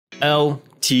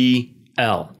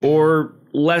LTL, or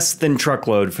less than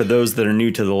truckload for those that are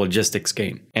new to the logistics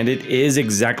game. And it is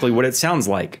exactly what it sounds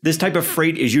like. This type of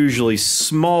freight is usually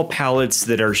small pallets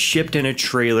that are shipped in a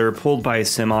trailer pulled by a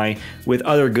semi with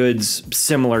other goods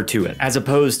similar to it, as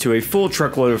opposed to a full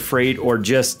truckload of freight or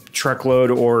just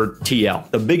truckload or TL.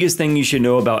 The biggest thing you should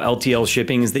know about LTL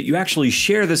shipping is that you actually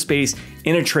share the space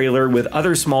in a trailer with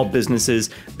other small businesses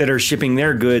that are shipping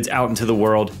their goods out into the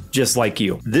world just like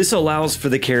you. This allows for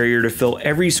the carrier to fill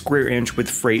every square inch with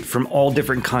freight from all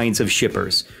different kinds of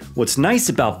shippers. What's nice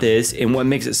about this, and what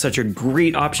makes it such a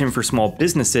great option for small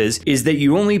businesses, is that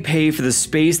you only pay for the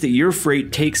space that your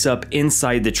freight takes up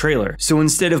inside the trailer. So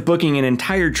instead of booking an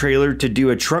entire trailer to do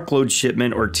a truckload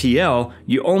shipment or TL,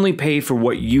 you only pay for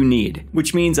what you need,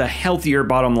 which means a healthier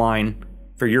bottom line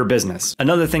for your business.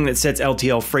 Another thing that sets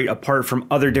LTL freight apart from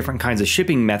other different kinds of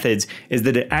shipping methods is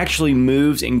that it actually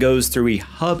moves and goes through a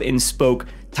hub and spoke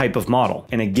type of model.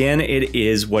 And again, it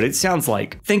is what it sounds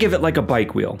like. Think of it like a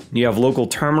bike wheel. You have local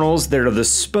terminals that are the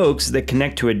spokes that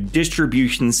connect to a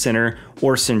distribution center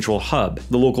or central hub.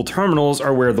 The local terminals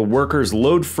are where the workers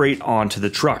load freight onto the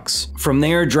trucks. From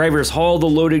there, drivers haul the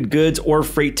loaded goods or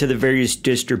freight to the various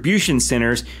distribution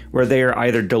centers where they are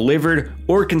either delivered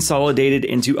or consolidated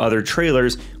into other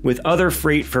trailers with other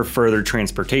freight for further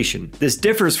transportation. This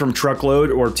differs from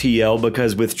truckload or TL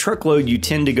because with truckload, you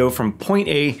tend to go from point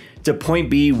A to point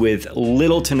B with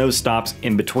little to no stops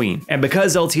in between. And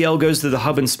because LTL goes through the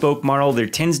hub and spoke model, there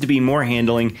tends to be more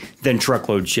handling than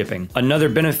truckload shipping. Another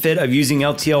benefit of using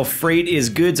LTL freight is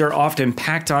goods are often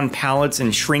packed on pallets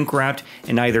and shrink wrapped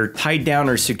and either tied down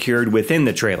or secured within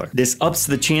the trailer. This ups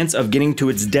the chance of getting to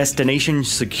its destination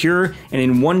secure and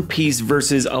in one piece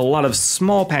versus a lot of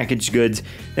small packaged goods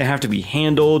that have to be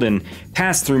handled and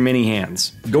passed through many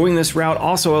hands. Going this route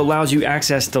also allows you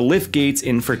access to lift gates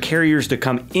and for carriers to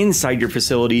come inside your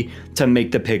facility to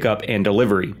make the pickup and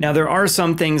delivery. Now, there are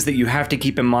some things that you have to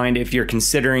keep in mind if you're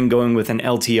considering going with an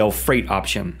LTL freight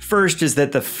option. First is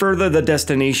that the further the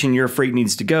destination your freight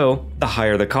needs to go, the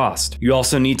higher the cost. You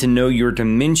also need to know your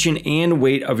dimension and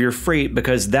weight of your freight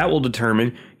because that will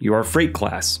determine your freight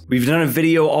class. We've done a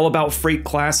video all about freight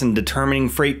class and determining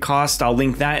freight cost. I'll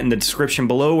link that in the description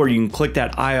below, or you can click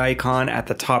that eye icon at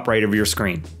the top right of your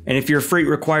screen. And if your freight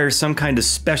requires some kind of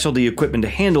specialty equipment to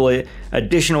handle it,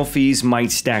 additional fees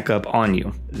might stack up on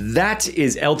you. That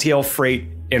is LTL freight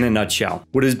in a nutshell.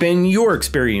 What has been your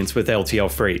experience with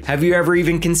LTL freight? Have you ever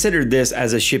even considered this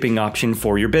as a shipping option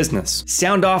for your business?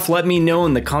 Sound off, let me know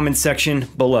in the comments section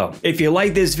below. If you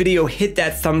like this video, hit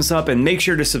that thumbs up and make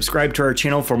sure to subscribe to our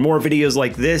channel for more videos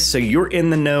like this so you're in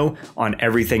the know on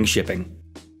everything shipping.